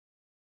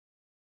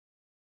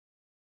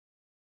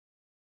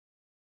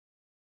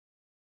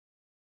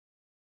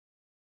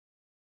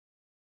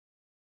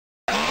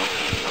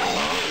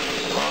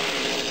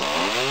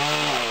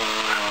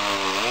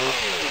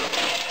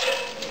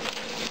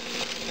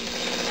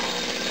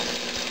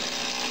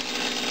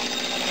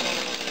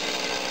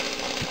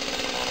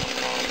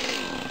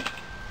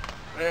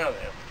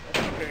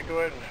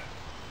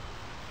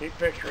keep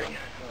picturing.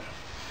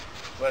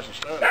 Unless it's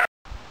done. What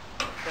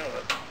kind of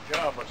a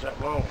job was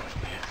that long one?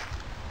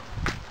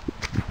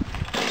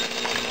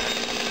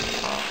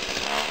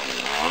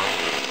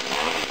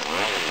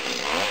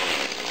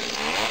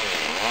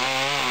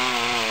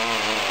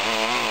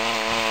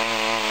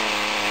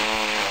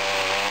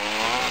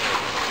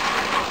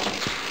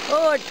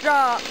 Oh, it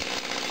dropped.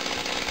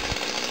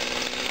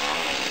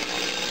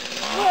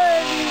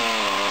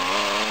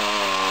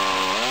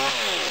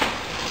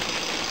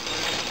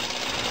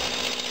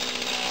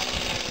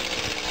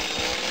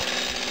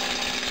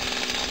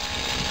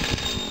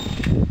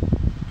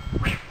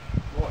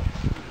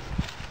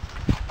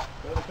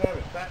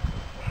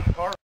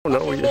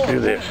 No, we just do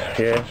this.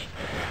 Yes.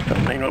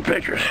 Don't take no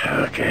pictures.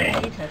 Okay.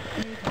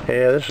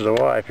 Yeah, this is the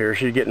wife here.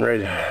 She's getting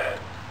ready to,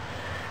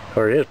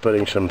 or is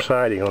putting some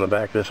siding on the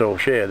back of this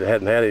old shed that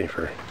hadn't had any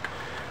for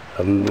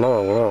a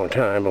long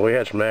time, but we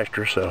had some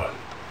extra, so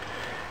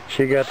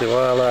she got the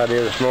wild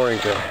idea this morning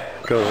to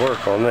go to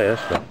work on this.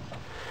 So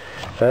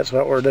that's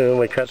what we're doing.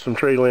 We cut some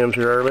tree limbs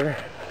here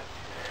earlier.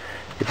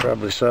 You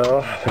probably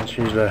saw. And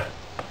she's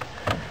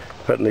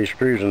putting these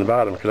screws in the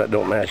bottom because that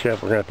don't match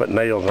up. We're going to put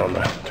nails on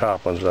the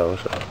top ones though,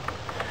 so,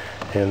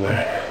 and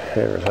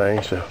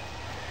everything. So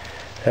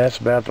that's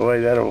about the way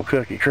that old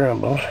cookie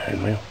crumbles,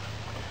 and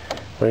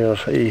we'll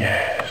see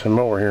some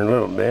more here in a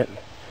little bit.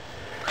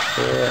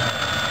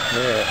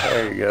 Yeah,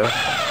 there you go.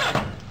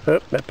 Oh,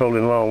 that pulled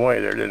in a long way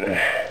there, didn't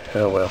it?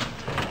 Oh well,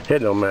 it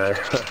don't matter.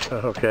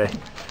 Okay,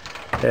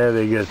 that'll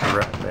be good for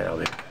right now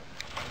then.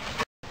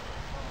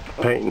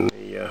 Painting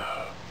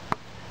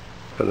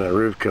putting that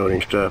roof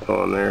coating stuff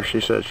on there.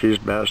 She said she's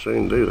about to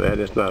soon do that.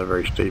 It's not a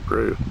very steep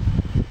roof.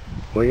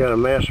 We got a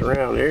mess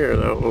around here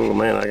though. Oh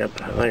man, I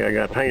think I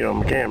got paint on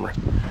my camera.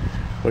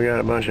 We got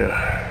a bunch of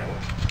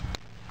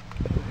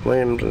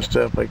limbs and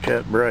stuff we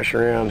cut brush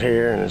around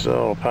here, and it's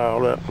all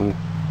piled up, and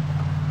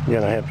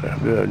gonna have to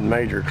do a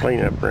major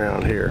cleanup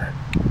around here.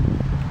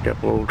 A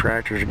couple old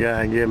tractors a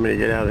guy gave me to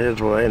get out of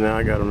his way, and now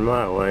I got them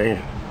my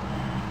way.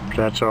 But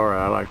that's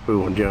alright, I like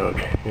fooling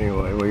junk.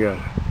 Anyway, we got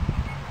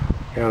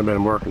kind of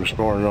been working this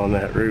morning on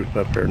that roof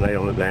up there,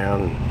 nailing it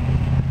down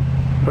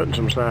and putting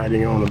some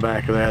siding on the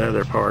back of that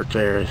other part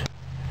there.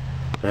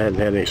 I hadn't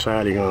had any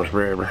siding on us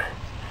forever.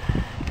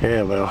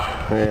 Yeah, well,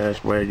 yeah,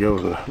 that's the way it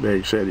goes in a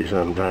big city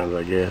sometimes,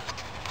 I guess.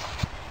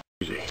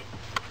 Easy.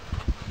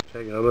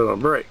 Taking a little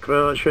break.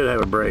 Well, it should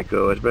have a break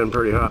though. It's been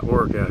pretty hot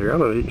work out here. I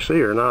don't know if you can see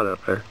her or not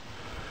up there.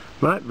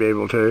 Might be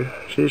able to.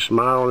 She's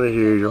smiling as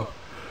usual.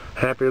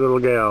 Happy little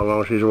gal as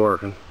long as she's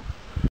working.